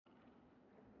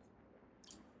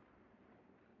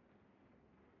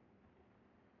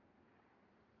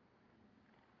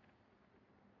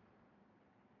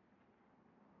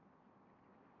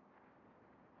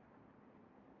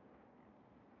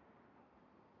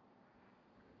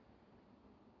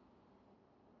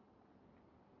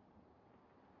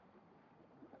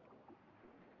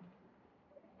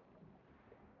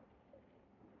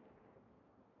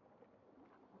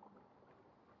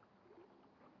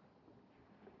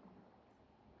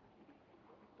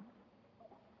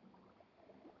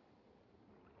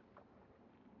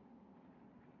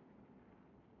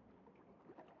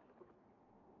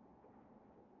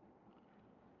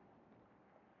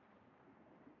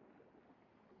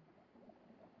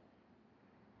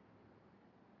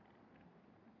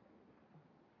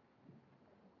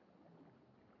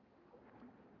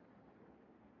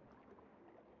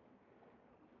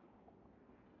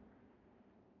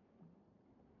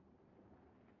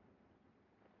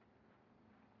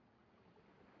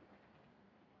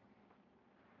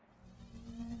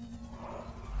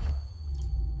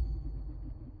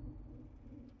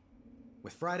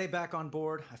With Friday back on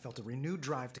board, I felt a renewed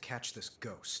drive to catch this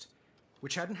ghost,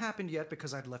 which hadn't happened yet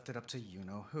because I'd left it up to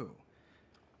you-know-who.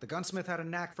 The gunsmith had a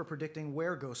knack for predicting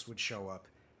where ghosts would show up,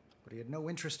 but he had no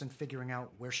interest in figuring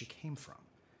out where she came from.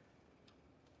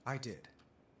 I did.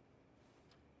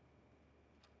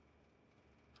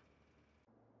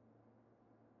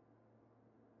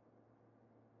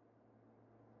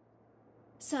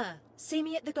 Sir, see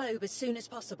me at the Globe as soon as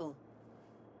possible.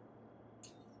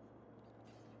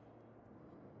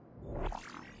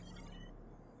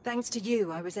 Thanks to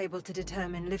you, I was able to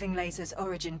determine Living Laser's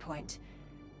origin point.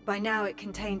 By now it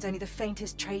contains only the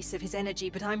faintest trace of his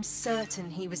energy, but I'm certain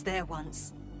he was there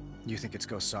once. You think it's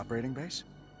Ghost's operating base?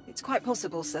 It's quite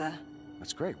possible, sir.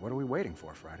 That's great. What are we waiting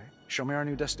for, Friday? Show me our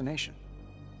new destination.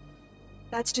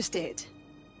 That's just it.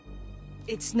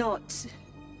 It's not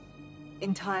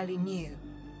entirely new.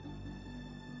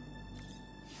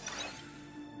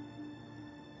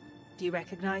 Do you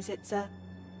recognize it, sir?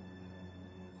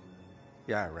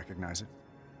 Yeah, I recognize it.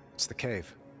 It's the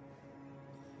cave.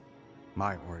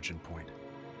 My origin point.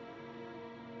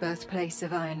 Birthplace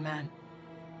of Ironman.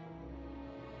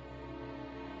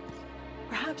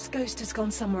 Perhaps Ghost has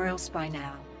gone somewhere else by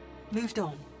now. Moved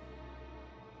on.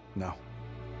 No.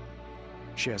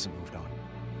 She hasn't moved on.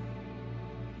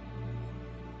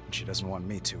 And she doesn't want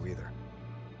me to either.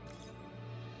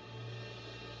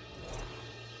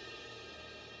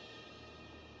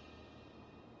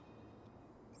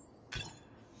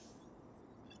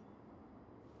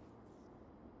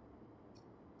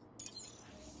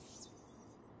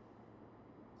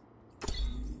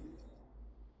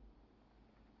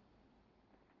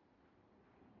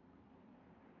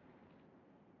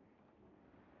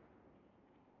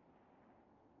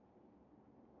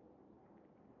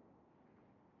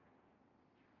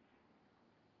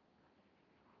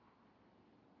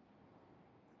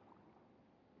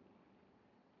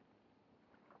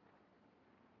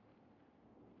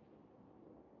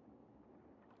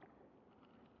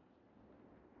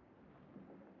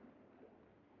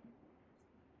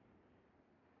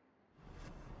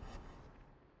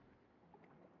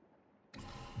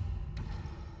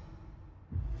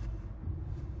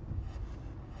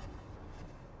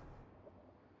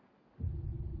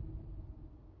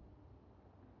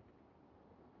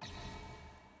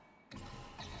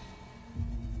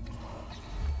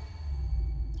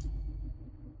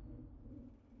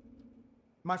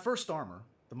 My first armor,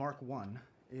 the Mark I,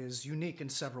 is unique in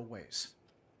several ways.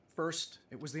 First,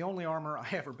 it was the only armor I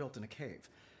ever built in a cave.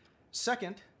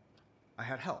 Second, I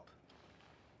had help.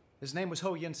 His name was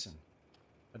Ho Yinsen,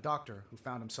 a doctor who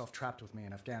found himself trapped with me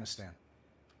in Afghanistan.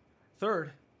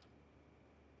 Third,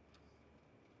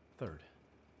 it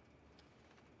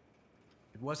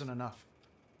wasn't enough.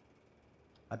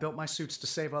 I built my suits to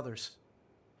save others.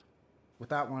 With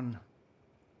that one,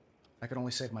 I could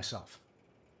only save myself.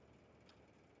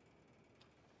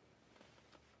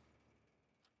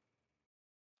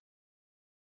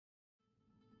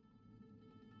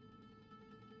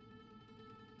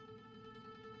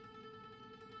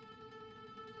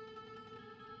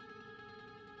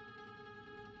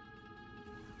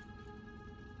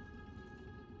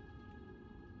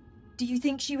 Do you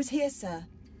think she was here, sir?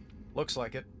 Looks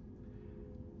like it.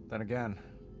 Then again,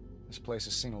 this place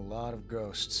has seen a lot of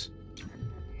ghosts.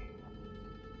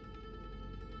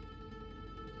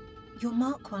 Your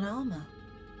Mark I armor.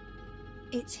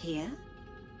 It's here?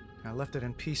 I left it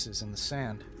in pieces in the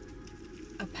sand.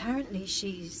 Apparently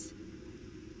she's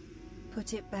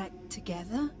put it back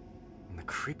together? In the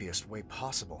creepiest way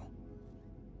possible.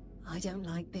 I don't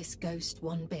like this ghost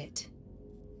one bit.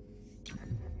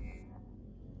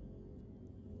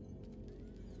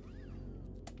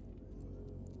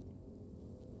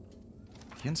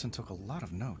 Yinsen took a lot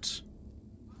of notes.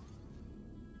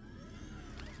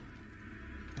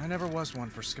 I never was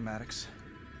one for schematics,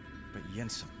 but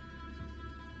Yinsen,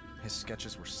 his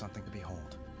sketches were something to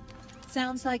behold.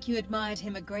 Sounds like you admired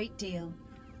him a great deal.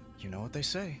 You know what they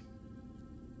say.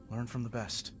 Learn from the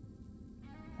best.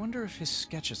 Wonder if his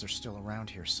sketches are still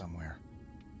around here somewhere.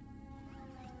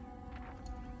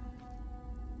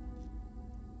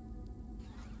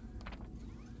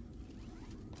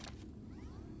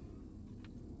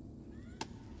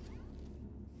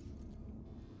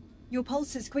 Your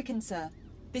pulse has quickened, sir.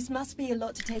 This must be a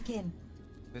lot to take in.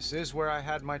 This is where I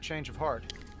had my change of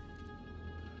heart.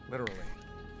 Literally.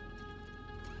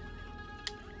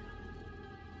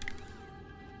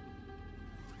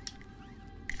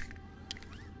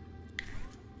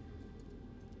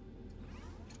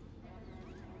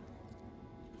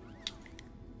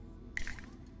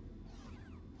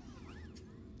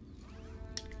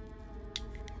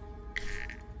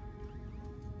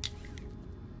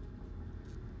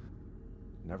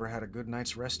 Never had a good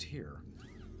night's rest here.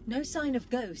 No sign of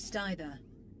ghost, either.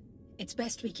 It's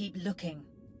best we keep looking.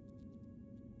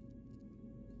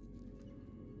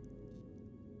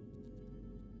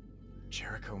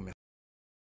 Jericho missile.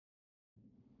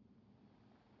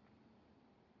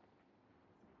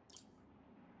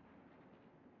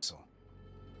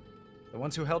 The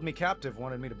ones who held me captive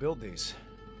wanted me to build these.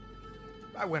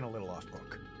 I went a little off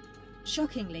book.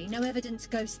 Shockingly, no evidence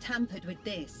ghosts tampered with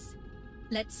this.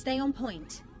 Let's stay on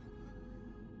point.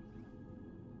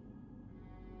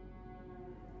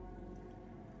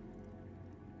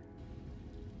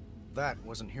 That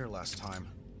wasn't here last time.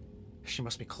 She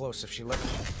must be close if she let me.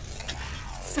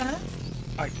 Sir?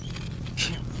 I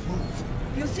can't move.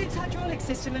 Your suit's hydraulic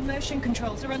system and motion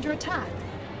controls are under attack.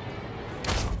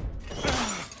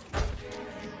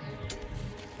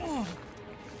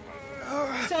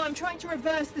 So I'm trying to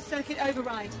reverse the circuit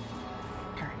override.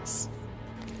 Hurts.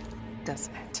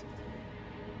 Doesn't it?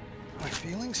 My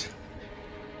feelings?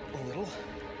 A little.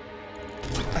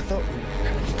 I thought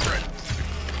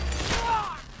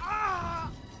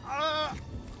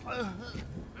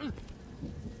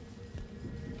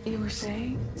we You were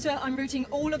saying? Sir, I'm routing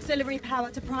all auxiliary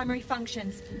power to primary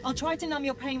functions. I'll try to numb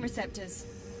your pain receptors.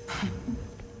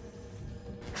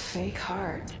 Fake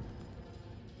heart.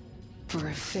 For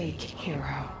a fake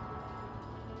hero.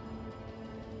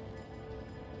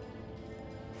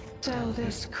 So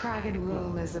this cragged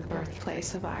womb is the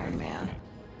birthplace of Iron Man.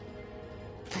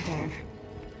 Figured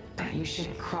that you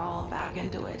should crawl back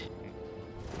into it.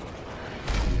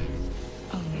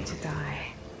 Only to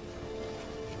die.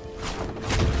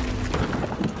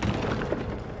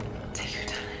 Take your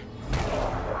time.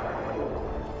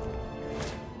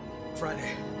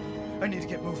 Friday. I need to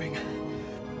get moving.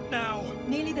 Now!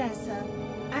 Nearly there, sir.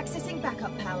 Accessing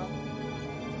backup power.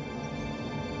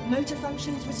 Motor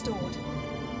functions restored.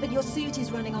 But your suit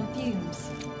is running on fumes.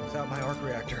 Without my arc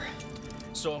reactor,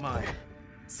 so am I.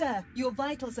 Sir, your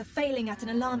vitals are failing at an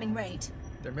alarming rate.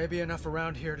 There may be enough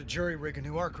around here to jury-rig a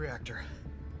new arc reactor.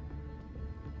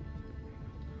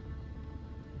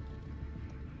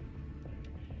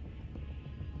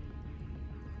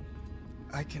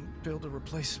 I can build a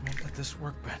replacement at this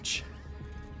workbench.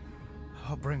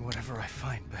 I'll bring whatever I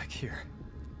find back here.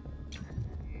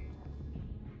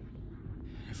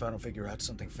 If I don't figure out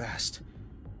something fast,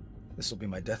 this'll be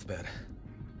my deathbed.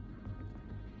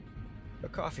 A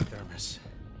coffee thermos.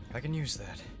 I can use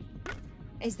that.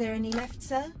 Is there any left,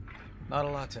 sir? Not a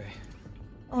latte.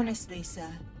 Honestly,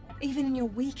 sir, even in your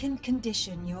weakened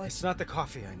condition, you're... It's not the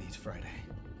coffee I need, Friday.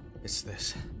 It's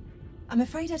this. I'm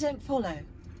afraid I don't follow.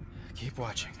 Keep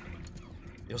watching.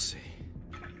 You'll see.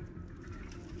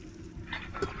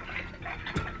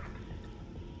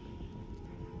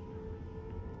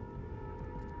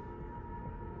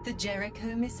 The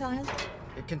Jericho missile?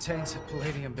 It contains a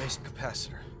palladium-based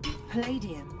capacitor.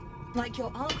 Palladium? Like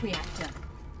your arc reactor?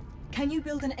 Can you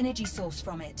build an energy source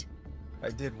from it? I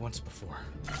did once before.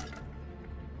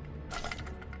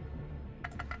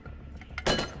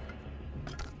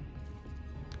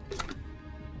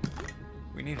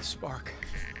 We need a spark.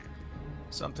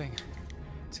 Something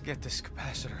to get this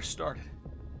capacitor started.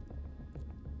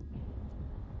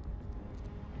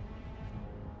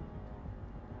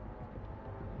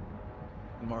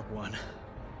 Mark 1.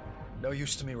 No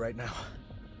use to me right now.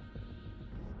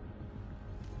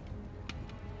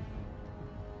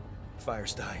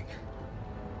 Fire's dying.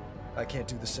 I can't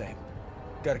do the same.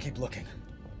 Gotta keep looking.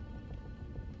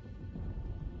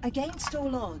 Against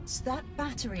all odds, that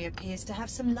battery appears to have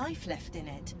some life left in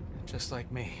it. Just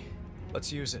like me.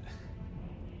 Let's use it.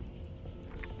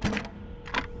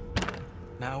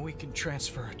 Now we can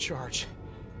transfer a charge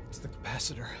to the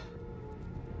capacitor.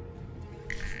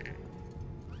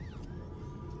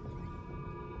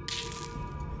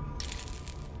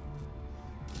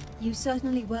 You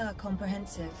certainly were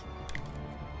comprehensive.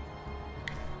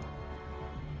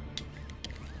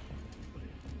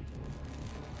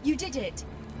 You did it!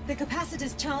 The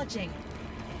capacitor's charging.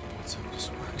 Let's hope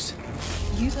this works.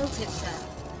 You built it, sir.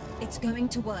 It's going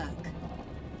to work.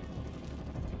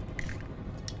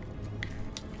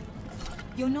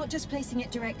 You're not just placing it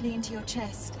directly into your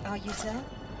chest, are you, sir?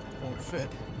 Won't fit.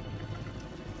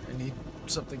 I need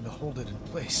something to hold it in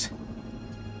place.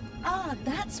 Ah,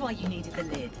 that's why you needed the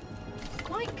lid.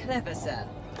 Quite clever, sir.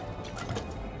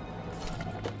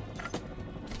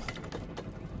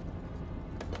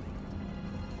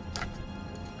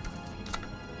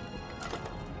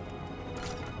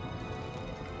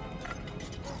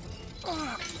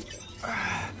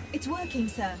 It's working,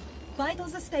 sir.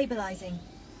 Vitals are stabilizing.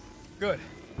 Good.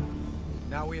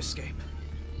 Now we escape.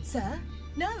 Sir?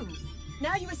 No!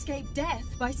 Now you escape death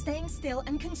by staying still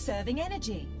and conserving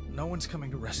energy. No one's coming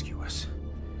to rescue us,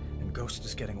 and Ghost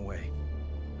is getting away.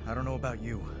 I don't know about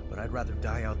you, but I'd rather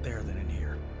die out there than in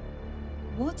here.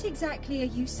 What exactly are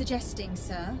you suggesting,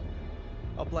 sir?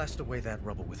 I'll blast away that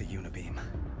rubble with a unibeam.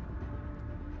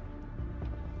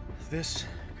 This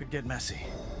could get messy.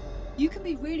 You can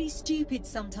be really stupid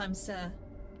sometimes, sir.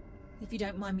 If you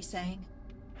don't mind me saying.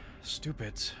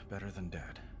 Stupid's better than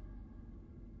dead.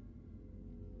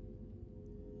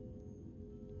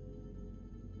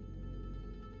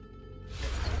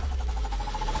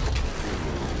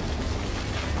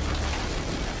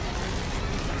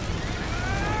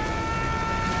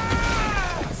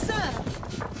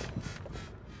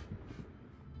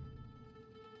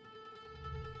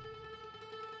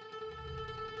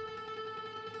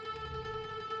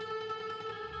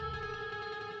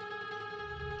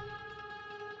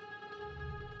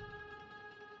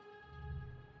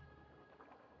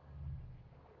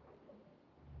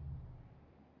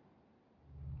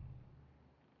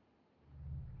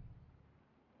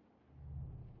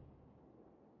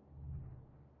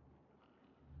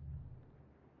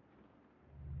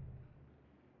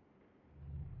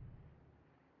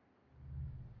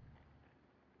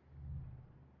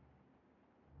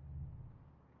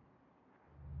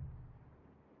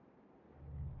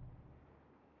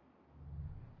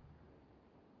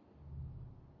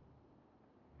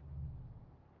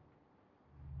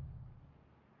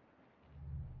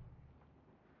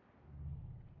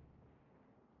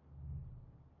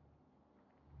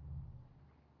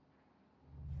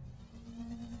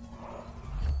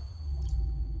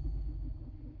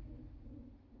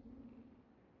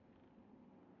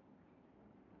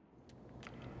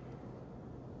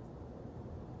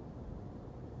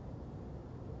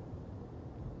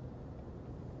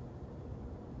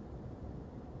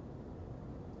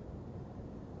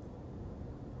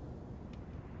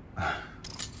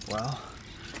 Well,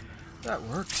 that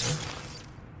worked.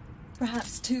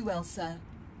 Perhaps too well, sir.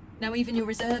 Now even your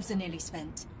reserves are nearly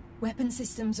spent. Weapon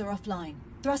systems are offline.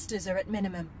 Thrusters are at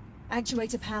minimum.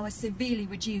 Actuator power severely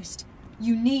reduced.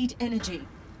 You need energy.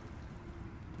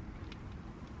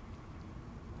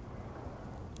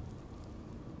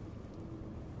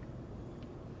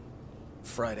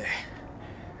 Friday.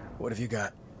 What have you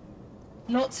got?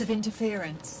 Lots of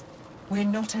interference. We're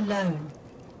not alone.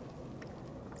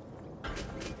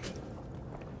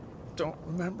 Don't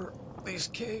remember these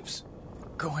caves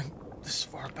going this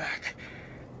far back.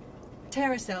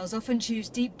 Terracells often choose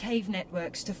deep cave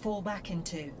networks to fall back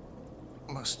into.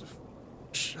 Must have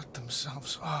shut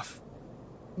themselves off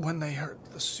when they heard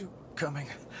the suit coming.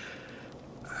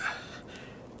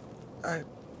 I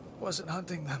wasn't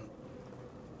hunting them.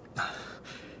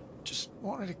 Just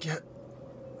wanted to get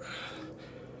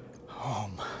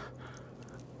home.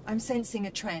 I'm sensing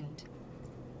a trend.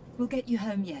 We'll get you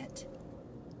home yet.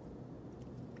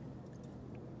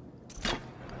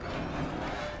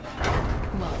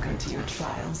 Welcome to your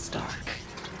trial, Stark.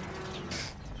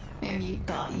 And you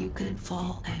thought you couldn't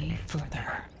fall any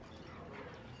further.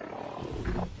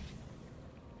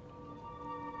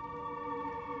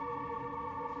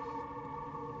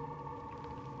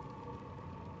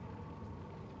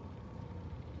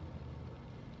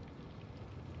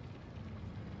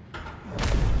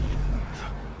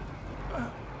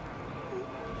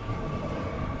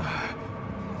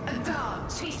 A dog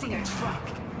chasing a truck.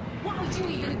 What would you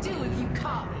even do if you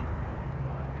caught me?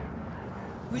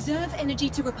 Reserve energy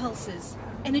to repulsors.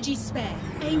 Energy spare.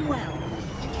 Aim well.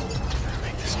 Better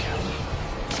make this count.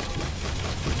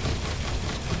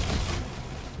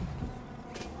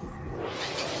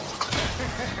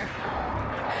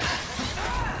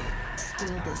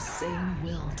 Still the same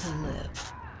will to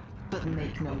live. But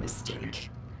make no mistake.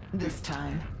 This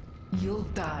time, you'll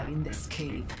die in this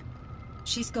cave.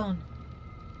 She's gone.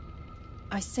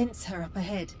 I sense her up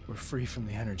ahead. We're free from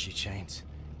the energy chains.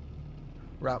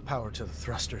 Route power to the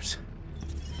thrusters.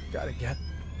 Gotta get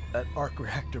that arc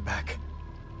reactor back.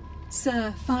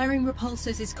 Sir, firing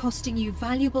repulsors is costing you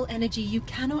valuable energy you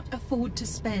cannot afford to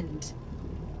spend.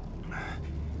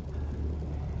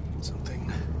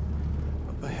 Something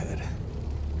up ahead.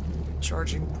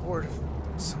 Charging port of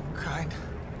some kind.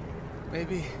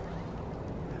 Maybe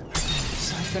I can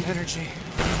siphon energy.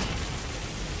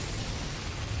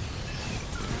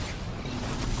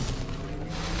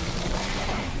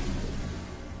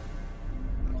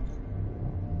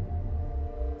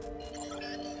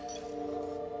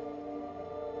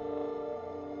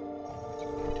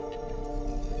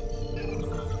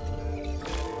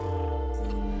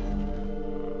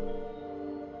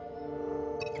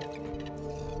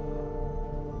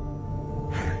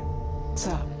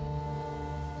 So,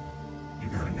 You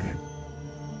got a minute?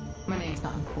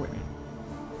 important.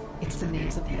 It's the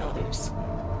names of the elders,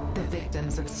 the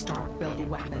victims of Stark-built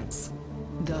weapons.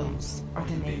 Those are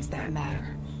the names that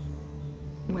matter.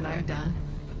 When I'm done,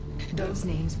 those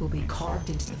names will be carved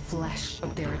into the flesh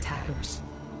of their attackers.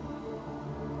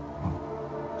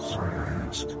 Oh, sorry I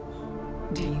asked.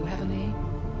 Do you have a name?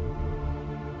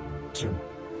 Tim.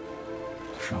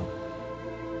 Sean.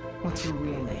 What's your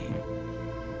real name?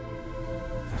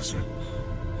 That's it.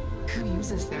 Who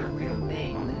uses their real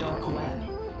name in the dark web?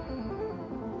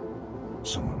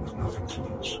 Someone with nothing to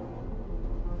lose.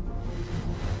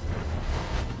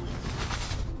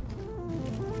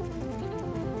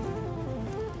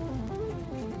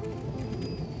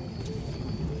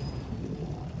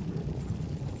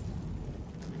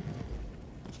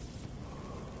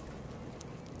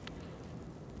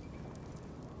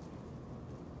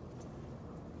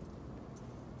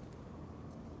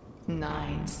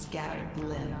 Nine scattered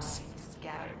limbs.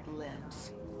 Scattered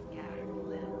limbs. Scattered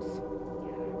limbs.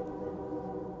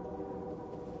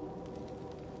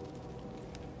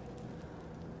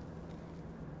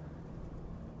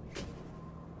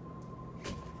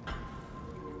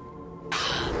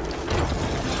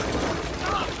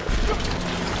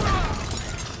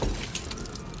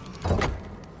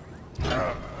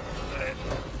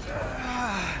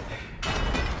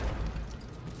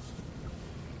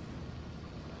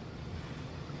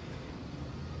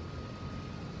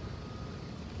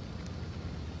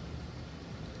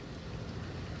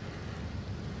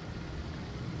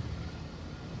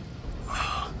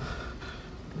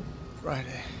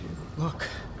 Friday. Look.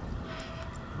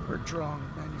 Her drone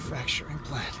manufacturing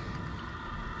plant.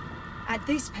 At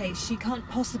this pace, she can't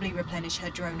possibly replenish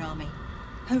her drone army.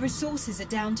 Her resources are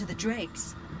down to the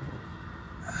dregs.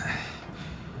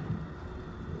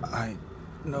 I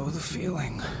know the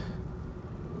feeling.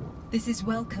 This is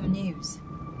welcome news.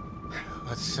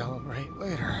 Let's celebrate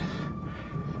later.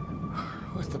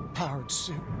 With the powered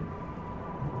suit.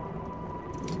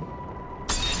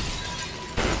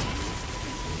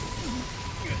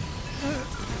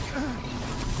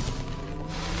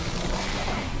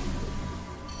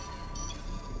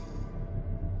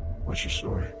 What's your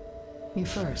story? You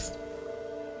first.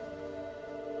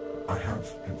 I have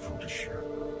info to share.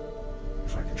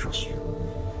 If I can trust you.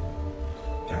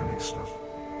 Damning stuff.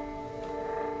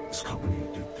 This company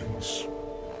did things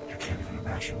you can't even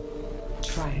imagine.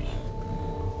 Try it.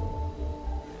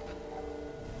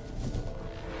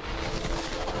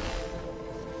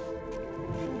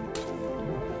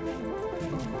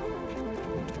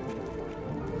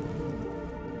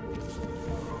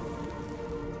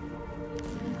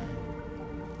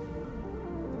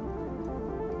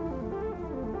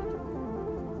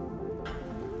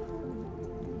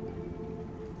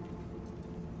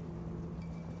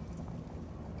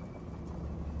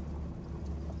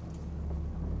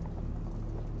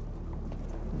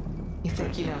 You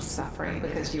think you know suffering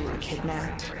because you were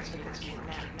kidnapped?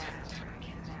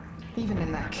 Even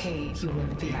in that cave, you were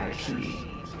VIP.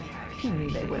 You knew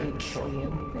they wouldn't kill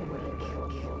you.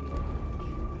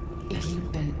 If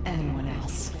you'd been anyone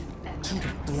else, you'd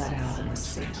have bled out in the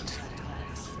suit.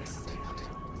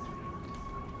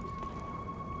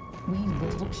 We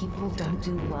little people don't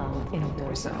do well in a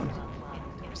war zone.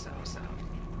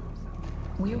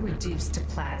 We're reduced to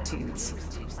platitudes,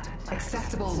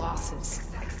 acceptable losses,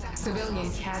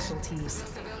 civilian casualties,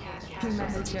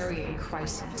 humanitarian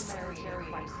crises.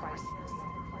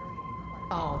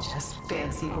 All just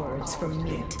fancy words for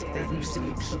meat that used to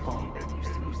be people.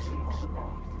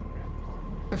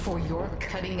 Before your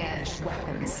cutting-edge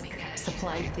weapons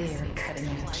supplied their cutting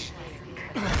edge.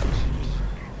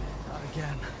 Not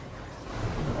again.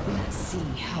 Let's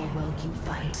see how well you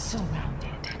fight surrounded.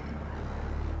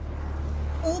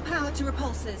 All power to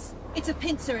repulsors. It's a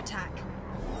pincer attack.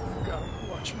 Gotta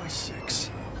watch my six.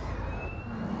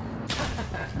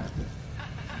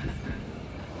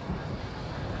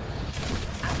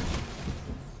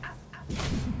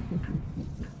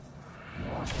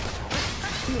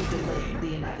 You'll delay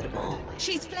the inevitable.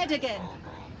 She's fled again.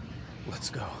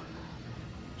 Let's go.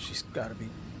 She's gotta be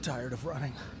tired of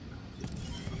running.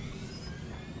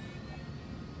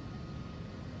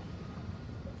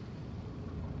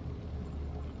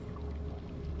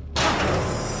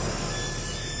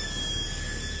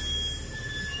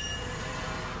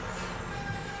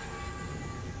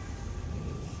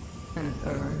 An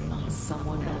urn on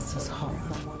someone else's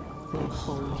hearth will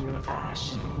hold your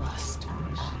ash and rust.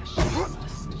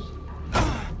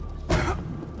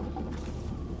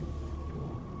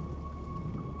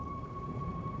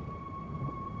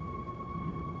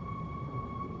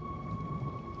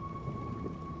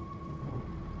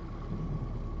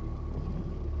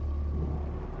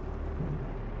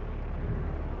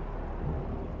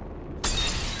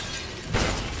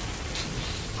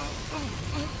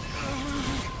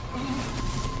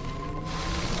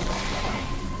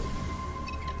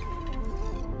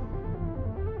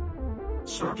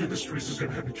 Stark Industries is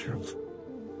gonna have me killed.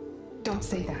 Don't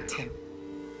say that, Tim.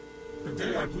 The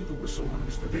day I blew the whistle on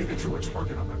is the day they drew a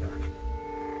target on my back.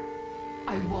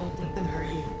 I won't let them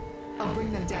hurt you. I'll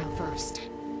bring them down first.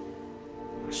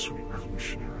 My sweet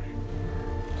revolutionary.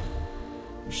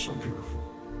 You're so beautiful.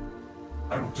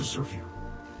 I don't deserve you.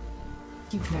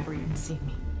 You've never even seen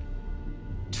me.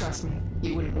 Trust me,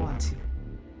 you wouldn't want to.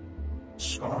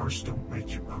 Scars don't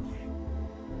make you ugly.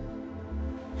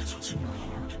 It's what's in your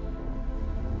heart.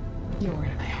 You're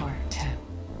in my heart, Tim.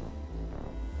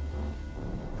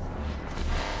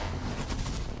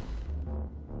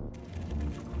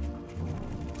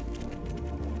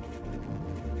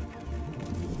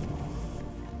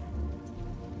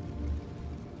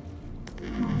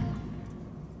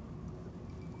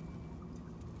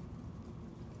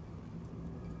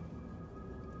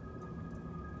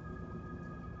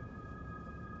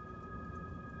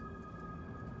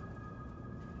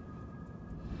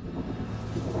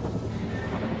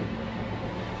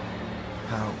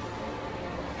 How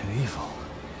evil.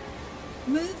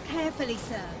 Move carefully,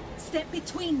 sir. Step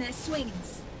between their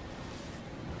swings.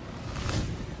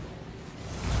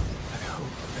 I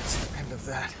hope that's the end of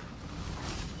that.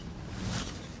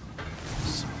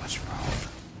 So much for hope.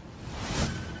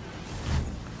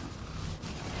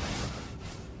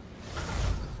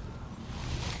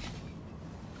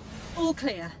 All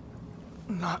clear.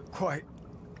 Not quite.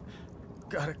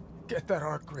 Gotta get that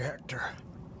arc reactor.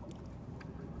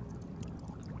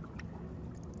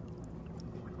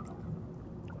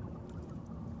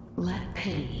 Let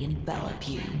pity envelop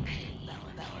you.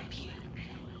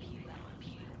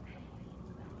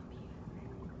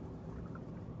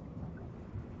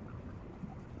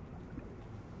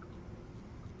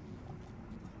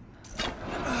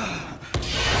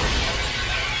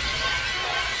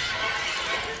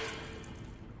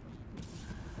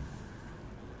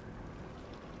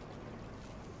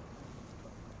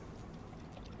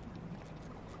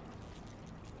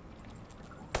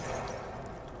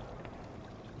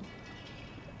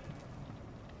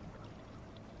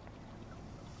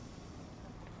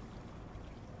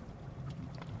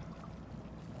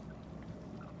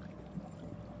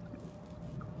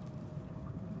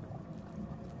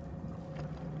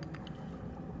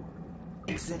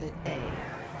 Exhibit A,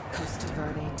 Costa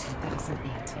Verde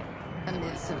 2008.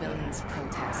 Amid civilians'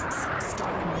 protests,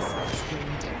 Stark missiles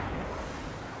rain down.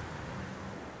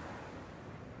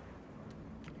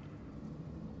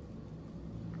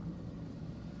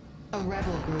 A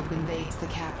rebel group invades the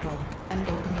capital and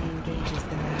openly engages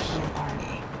the National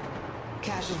Army.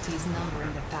 Casualties number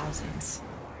in the thousands.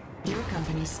 Your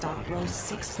company's stock rose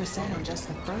 6% in just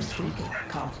the first week of that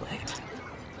conflict.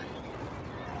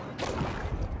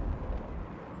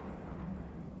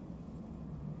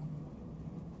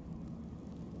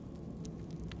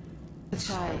 The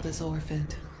child is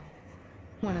orphaned.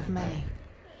 One of many.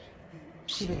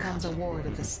 She becomes a ward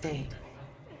of the state.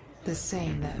 The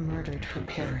same that murdered her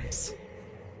parents.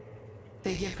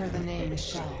 They give her the name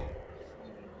Michelle.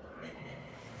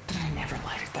 But I never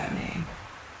liked that name.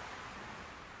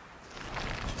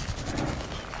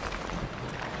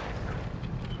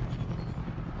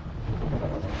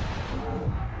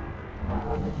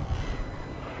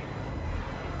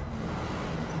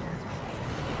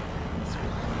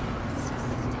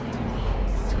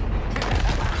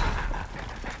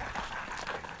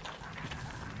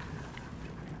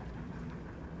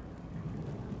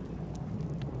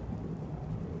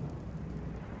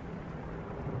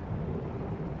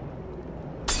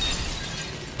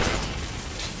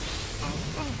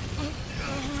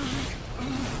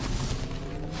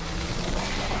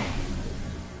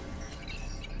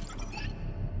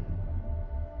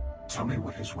 Tell me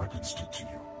what his weapons did to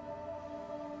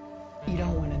you. You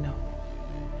don't want to know.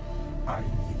 I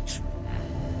need to.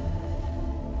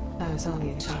 I was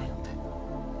only a child.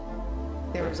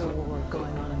 There was a war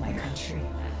going on in my country.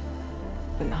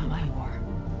 But not my war.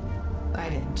 I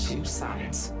didn't choose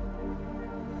sides.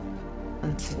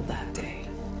 Until that day.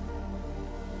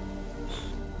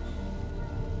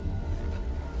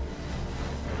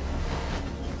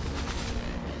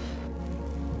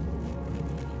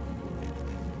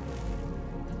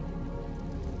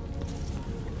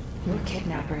 Your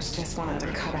kidnappers just wanted to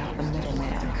cut out the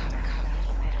middleman.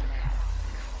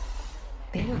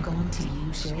 They were going to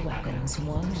use your weapons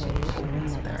one way or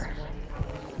another.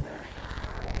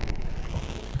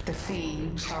 The fee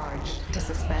you charged to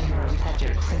suspend your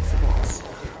intelligent principles.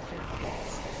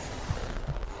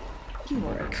 You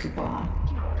were a coupon.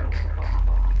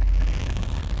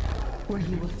 Were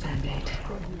you offended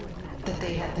that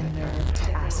they had the nerve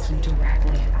to ask you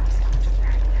directly?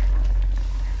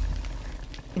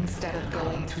 instead of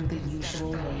going through the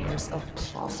usual layers of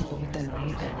plausible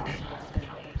deniability.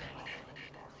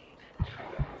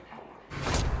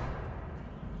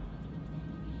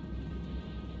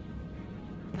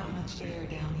 Not much air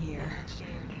down here.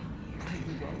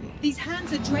 These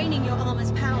hands are draining your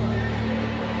armor's power.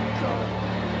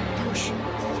 Gotta push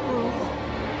through.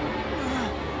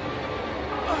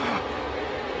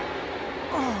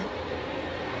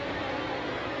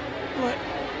 Let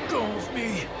go of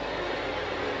me.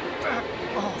 Back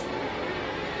off.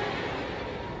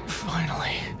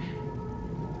 Finally.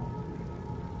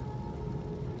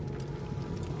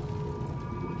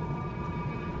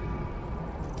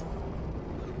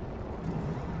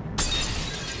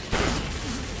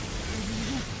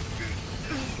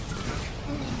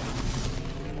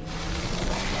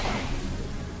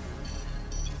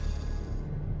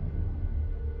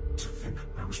 To think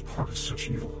I was part of such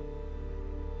evil.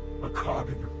 A cog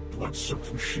in your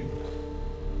blood-soaked machine.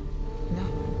 No.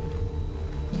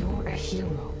 You're a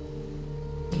hero.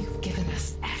 You've given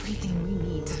us everything we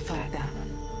need to fight them.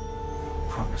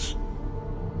 Promise.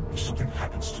 If something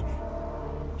happens to me,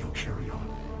 you'll carry on.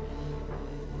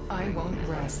 I won't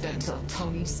rest until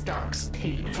Tony Stark's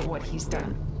paid for what he's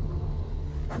done.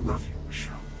 I love you,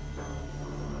 Michelle.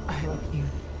 I love you.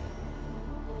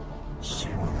 See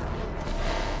you later.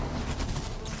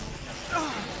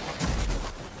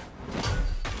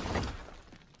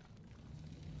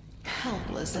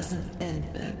 Helpless as an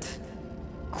infant.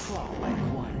 Crawl like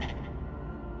one.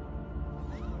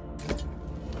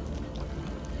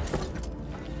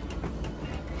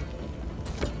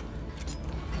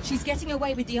 She's getting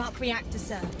away with the arc reactor,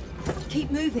 sir.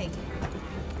 Keep moving.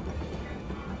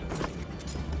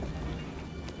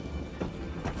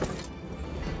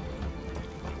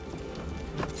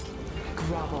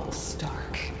 Grovel,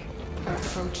 Stark.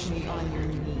 Approach me on your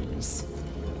knees.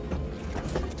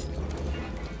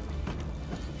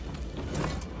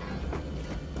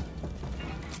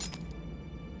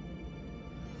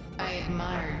 I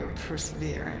admire your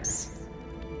perseverance.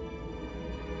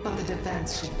 But the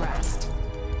defense should rest.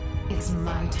 It's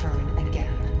my turn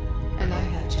again. And I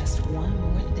have just one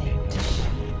more thing to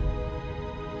show you.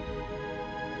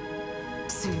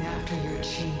 Soon after your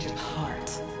change of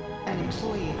heart, an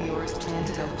employee of yours planned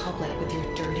to go public with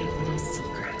your dirty little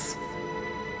secrets.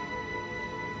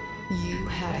 You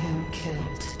had him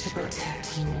killed to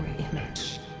protect your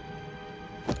image.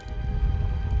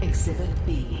 Exhibit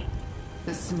B,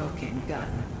 the smoking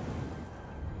gun.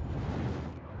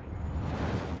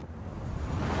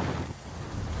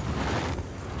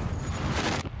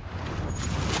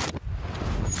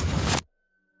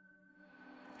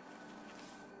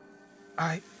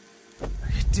 I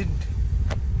didn't.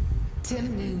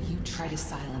 Tim knew you'd try to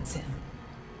silence him,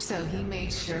 so he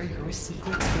made sure your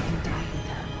secrets wouldn't die with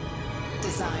him.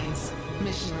 Designs,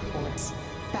 mission reports,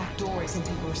 backdoors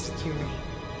into your security.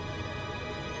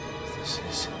 This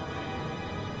is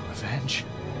revenge.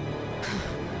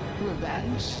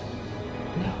 Revenge?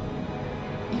 No.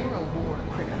 You're a war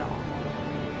criminal.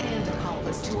 And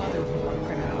accomplice to other war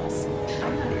criminals.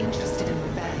 I'm not interested in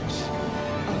revenge.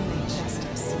 Only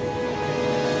justice.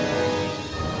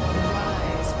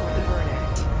 Rise for the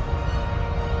verdict.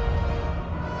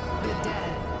 The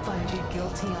dead find you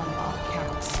guilty on all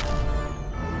counts.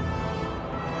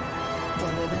 The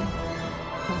living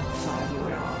won't find you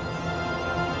at all.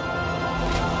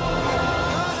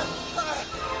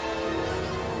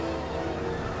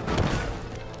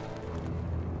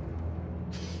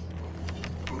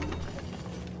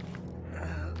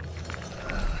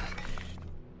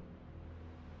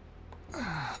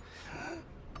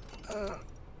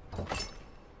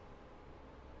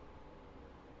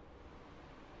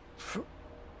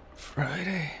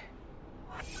 Friday.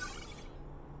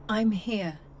 I'm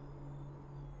here.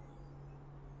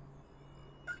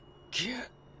 Can't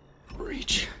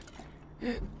reach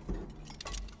it.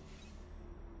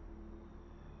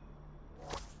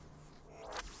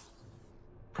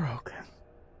 Broken.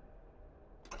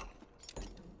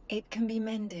 It can be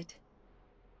mended.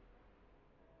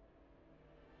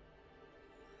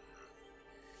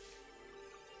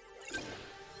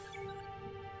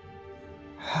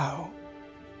 How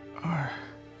are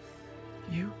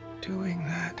you doing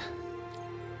that?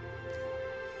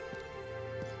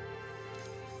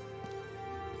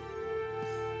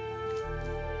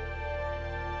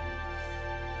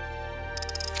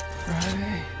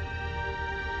 Friday,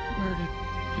 where did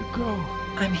you go?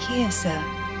 I'm here, sir.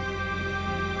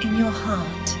 In your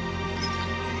heart.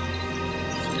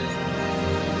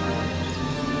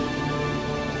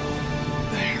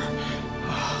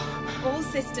 There. All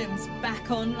systems back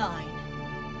online.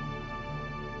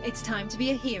 It's time to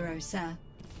be a hero, sir.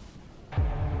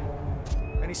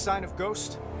 Any sign of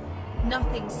Ghost?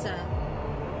 Nothing, sir.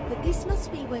 But this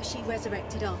must be where she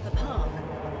resurrected Arthur Park.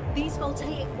 These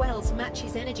voltaic wells match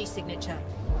his energy signature.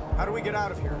 How do we get out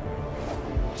of here?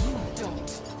 You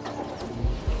don't.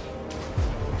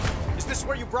 Is this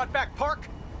where you brought back Park?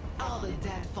 I'll let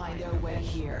Dad find our way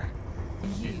here.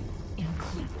 You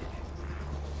included.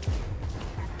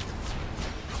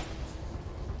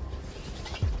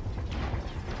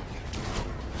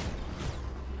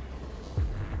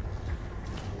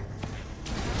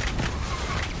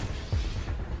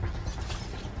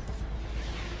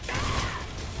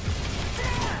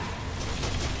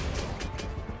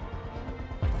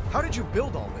 How did you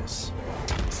build all this?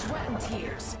 Sweat and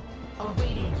tears,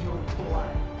 awaiting your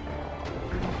blood.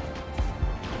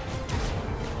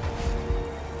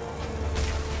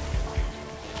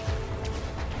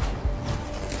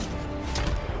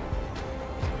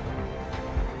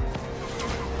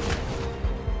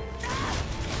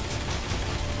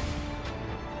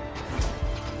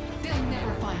 They'll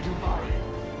never find your body.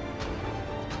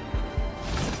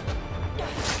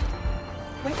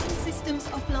 Weapon systems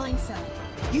offline, sir.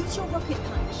 Use your rocket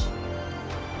punch.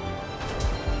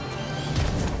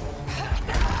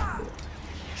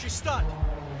 She's stunned.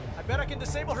 I bet I can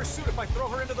disable her suit if I throw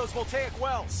her into those voltaic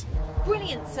wells.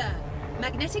 Brilliant, sir.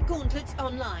 Magnetic gauntlets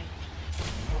online.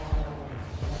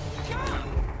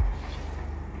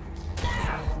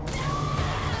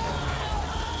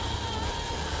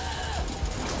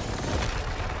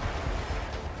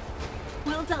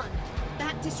 Well done.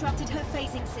 That disrupted her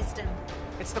phasing system.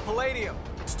 It's the palladium.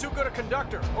 It's too good a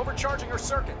conductor, overcharging her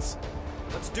circuits.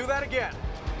 Let's do that again.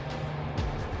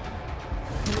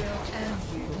 Will and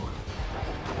you.